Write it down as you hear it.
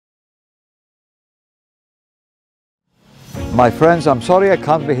My friends, I'm sorry I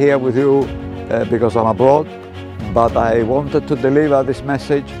can't be here with you because I'm abroad, but I wanted to deliver this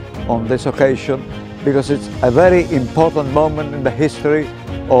message on this occasion because it's a very important moment in the history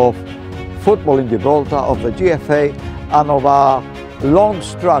of football in Gibraltar, of the GFA, and of our long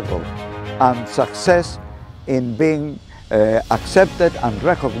struggle and success in being accepted and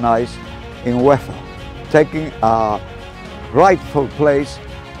recognized in UEFA, taking our rightful place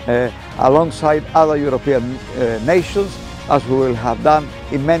alongside other European nations, as we will have done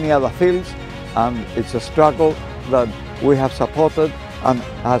in many other fields. And it's a struggle that we have supported and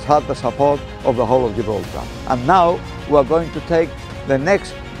has had the support of the whole of Gibraltar. And now we are going to take the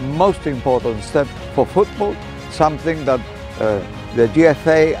next most important step for football, something that the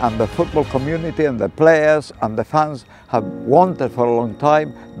GFA and the football community and the players and the fans have wanted for a long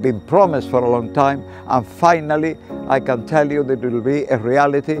time, been promised for a long time, and finally I can tell you that it will be a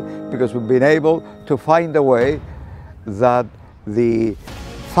reality because we've been able to find a way that the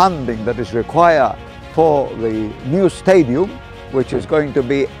funding that is required for the new stadium, which is going to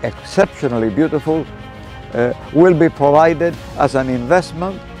be exceptionally beautiful, will be provided as an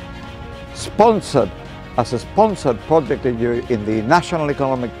investment, sponsored as a sponsored project in the National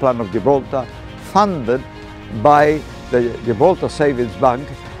Economic Plan of Gibraltar, funded by the Gibraltar Savings Bank,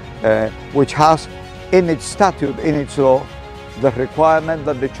 which has in its statute, in its law, the requirement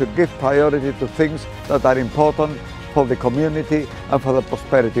that they should give priority to things that are important for the community and for the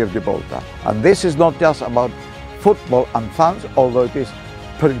prosperity of Gibraltar. And this is not just about football and fans, although it is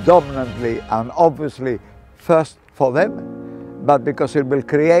predominantly and obviously first for them, but because it will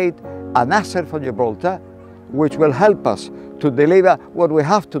create an asset for Gibraltar which will help us to deliver what we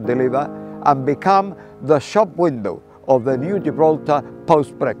have to deliver and become the shop window of the new Gibraltar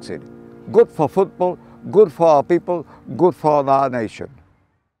post-Brexit. Good for football, good for our people, good for our nation.